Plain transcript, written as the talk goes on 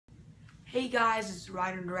Hey guys, it's the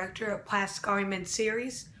writer and director of Plastic Army Men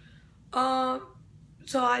series. So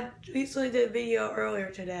I recently did a video earlier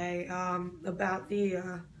today about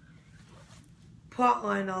the plot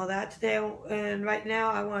line and all that today, and right now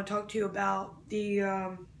I want to talk to you about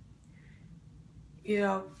the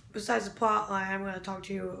besides the plot line, I'm going to talk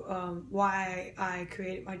to you why I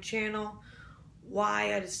created my channel,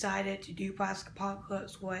 why I decided to do Plastic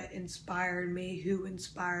Apocalypse, what inspired me, who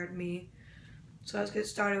inspired me. So let's get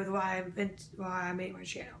started with why I made my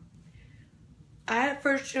channel. I had a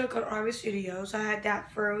first channel called Army Studios. I had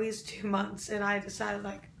that for at least 2 months, and I decided,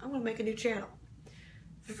 like, I'm going to make a new channel.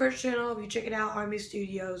 The first channel, if you check it out, Army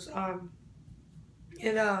Studios,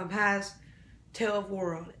 it has Tale of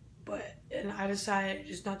War on it. And I decided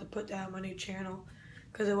just not to put that on my new channel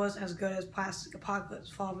because it wasn't as good as Plastic Apocalypse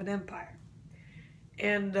Fall of an Empire.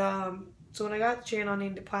 And so when I got the channel, I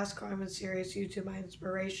named it Plastic Army Men series due to my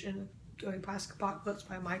inspiration doing Plastic Apocalypse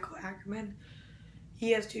by Michael Ackerman.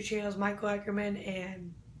 He has 2 channels, Michael Ackerman,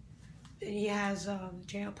 and then he has the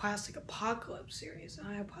channel Plastic Apocalypse series, and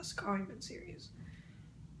I have Plastic Army Men series.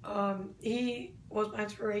 He was my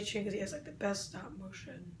inspiration because he has like the best stop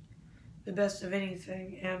motion, the best of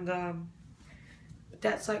anything, and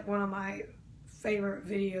that's like one of my favorite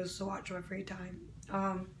videos to watch in my free time.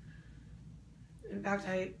 In fact,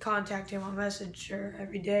 I contact him on Messenger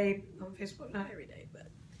every day on Facebook, not every day, but.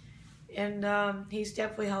 And he's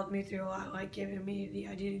definitely helped me through a lot, like giving me the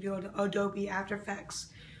idea to do Adobe After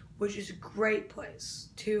Effects, which is a great place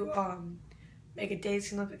to make a day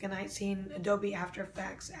scene look like a night scene. Adobe After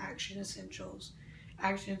Effects, Action Essentials.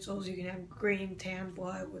 Action Essentials, you can have green, tan,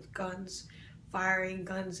 blood with guns, firing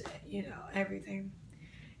guns, everything.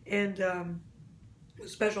 And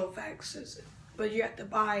special effects, but you have to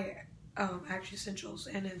buy Action Essentials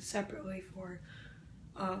and then separately for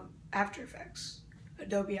After Effects.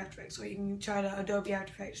 Adobe After Effects, so you can try the Adobe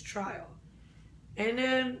After Effects trial. And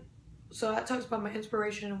then, so that talks about my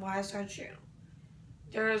inspiration and why I started the channel.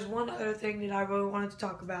 There is one other thing that I really wanted to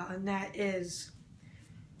talk about, and that is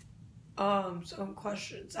some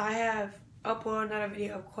questions. I have uploaded another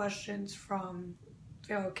video of questions from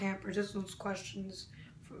fellow campers. This one's questions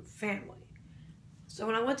from family. So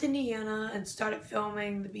when I went to Indiana and started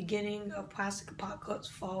filming the beginning of Plastic Apocalypse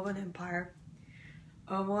Fall of an Empire,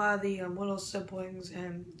 a lot of the little siblings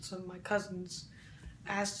and some of my cousins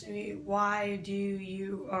asked me, why do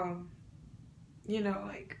you,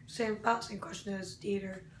 same question as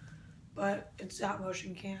Dieter, but in stop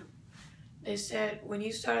motion camp. They said, when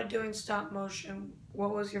you started doing stop motion,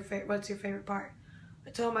 what's your favorite part? I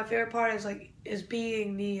told them my favorite part is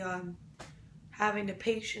being the, having the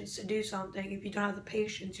patience to do something. If you don't have the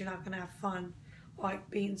patience, you're not going to have fun. Like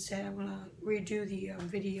being said, I'm going to redo the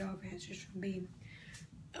video of Answers from Beam.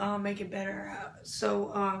 Make it better.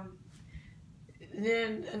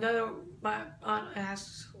 Then my aunt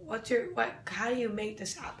asks, how do you make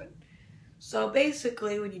this happen? So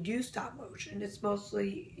basically, when you do stop motion, it's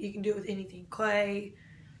mostly, you can do it with anything, clay,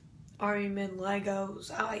 Army Men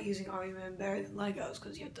Legos. I like using Army Men better than Legos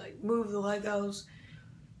because you have to move the Legos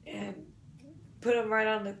and put them right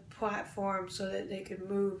on the platform so that they can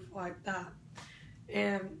move like that.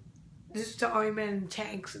 And this is to Army Men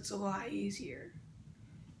tanks, it's a lot easier.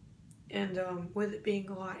 And with it being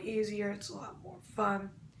a lot easier, it's a lot more fun.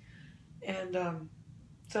 And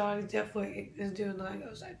so I definitely is doing the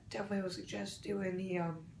Legos. I definitely would suggest doing the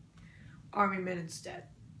Army Men instead.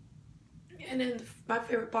 And then my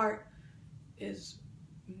favorite part is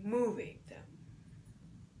moving them.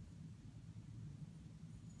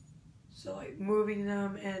 So like moving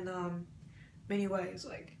them in many ways,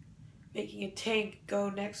 like making a tank go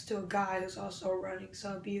next to a guy who's also running. So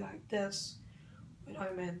it'd be like this.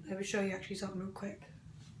 Let me show you actually something real quick.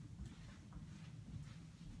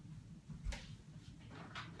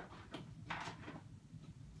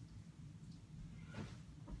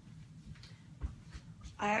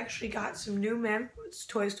 I actually got some new men. It's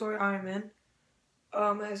Toy Story Army Men.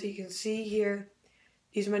 As you can see here,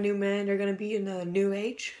 these are my new men. They're going to be in the New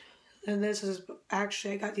Age. And this is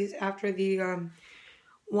actually, I got these after the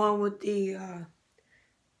one with the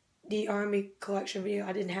Army collection video.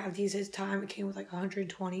 I didn't have these this time. It came with like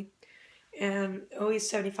 120 and at least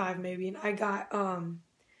 75 maybe. And I got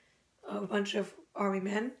a bunch of Army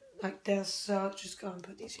Men like this. So let's just go and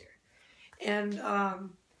put these here. And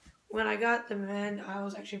when I got the men, I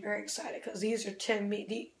was actually very excited because these are Tim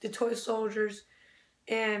Mee. The Toy Soldiers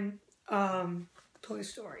and Toy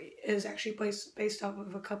Story is actually based off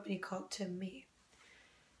of a company called Tim Mee.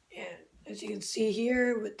 And as you can see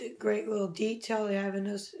here, with the great little detail they have in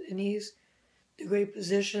these, the great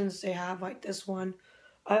positions they have, like this one.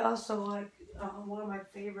 I also like, one of my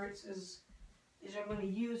favorites is is I'm going to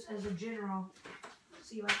use as a general. Let's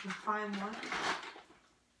see if I can find one.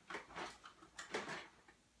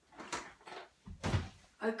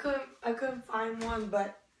 I couldn't find one,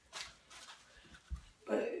 but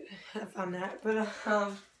I found that. But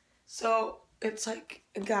so it's like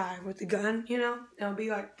a guy with a gun, you know. It'll be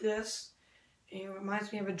like this. And it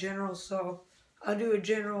reminds me of a general, so I'll do a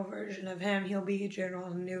general version of him. He'll be a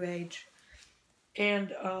general in New Age,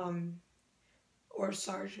 and or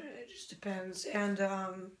sergeant. It just depends. And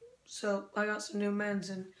so I got some new men's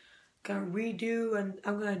and gonna redo, and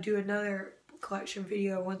I'm gonna do another collection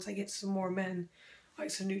video once I get some more men, like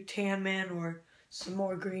some new tan men or some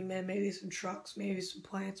more green men, maybe some trucks, maybe some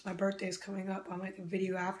plants. My birthday's coming up. I'll make a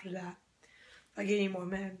video after that if I get any more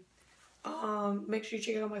men. Make sure you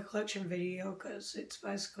check out my collection video because it's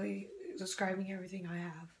basically describing everything I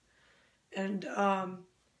have. And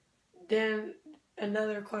then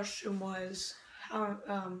another question was how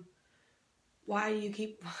why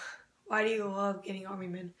do you love getting army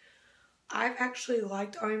men? I've actually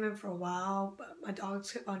liked army men for a while, but my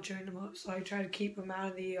dogs kept on chewing them up, so I try to keep them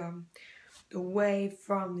out of the way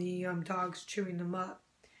from the dogs chewing them up.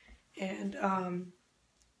 And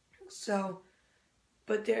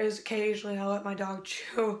but there's occasionally I'll let my dog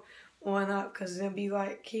chew one up because it'll be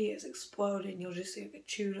like he is exploding. You'll just see like a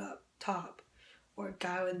chewed up top or a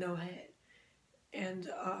guy with no head. And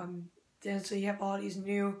then so you have all these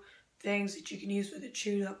new things that you can use with a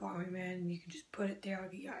chewed up army man, and you can just put it there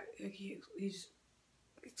like he's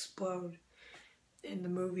explode in the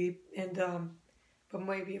movie. And but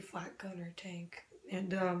maybe a flat gun or tank.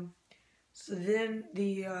 And so then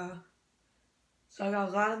so I got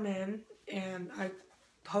a lot of men, and I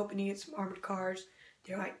hoping to get some armored cars.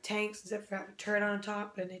 They're like tanks, except for having a turret on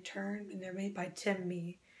top, and they turn, and they're made by Tim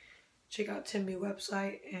Me. Check out Tim Me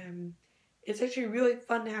website, and it's actually really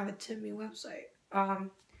fun to have a Tim Me website.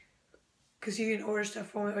 Because you can order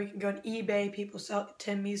stuff from it, or you can go on eBay. People sell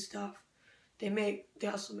Tim Me stuff. They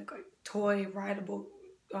also make like toy rideable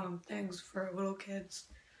things for little kids,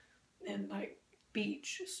 and like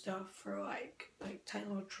beach stuff for like tiny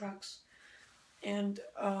little trucks. And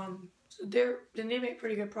so they make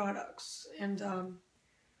pretty good products. And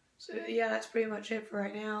so yeah, that's pretty much it for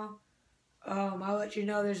right now. I'll let you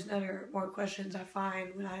know there's more questions I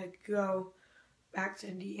find when I go back to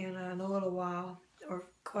Indiana in a little while, or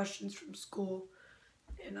questions from school,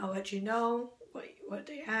 and I'll let you know what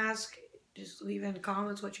they ask. Just leave in the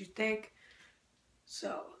comments what you think.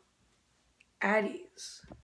 So, at ease.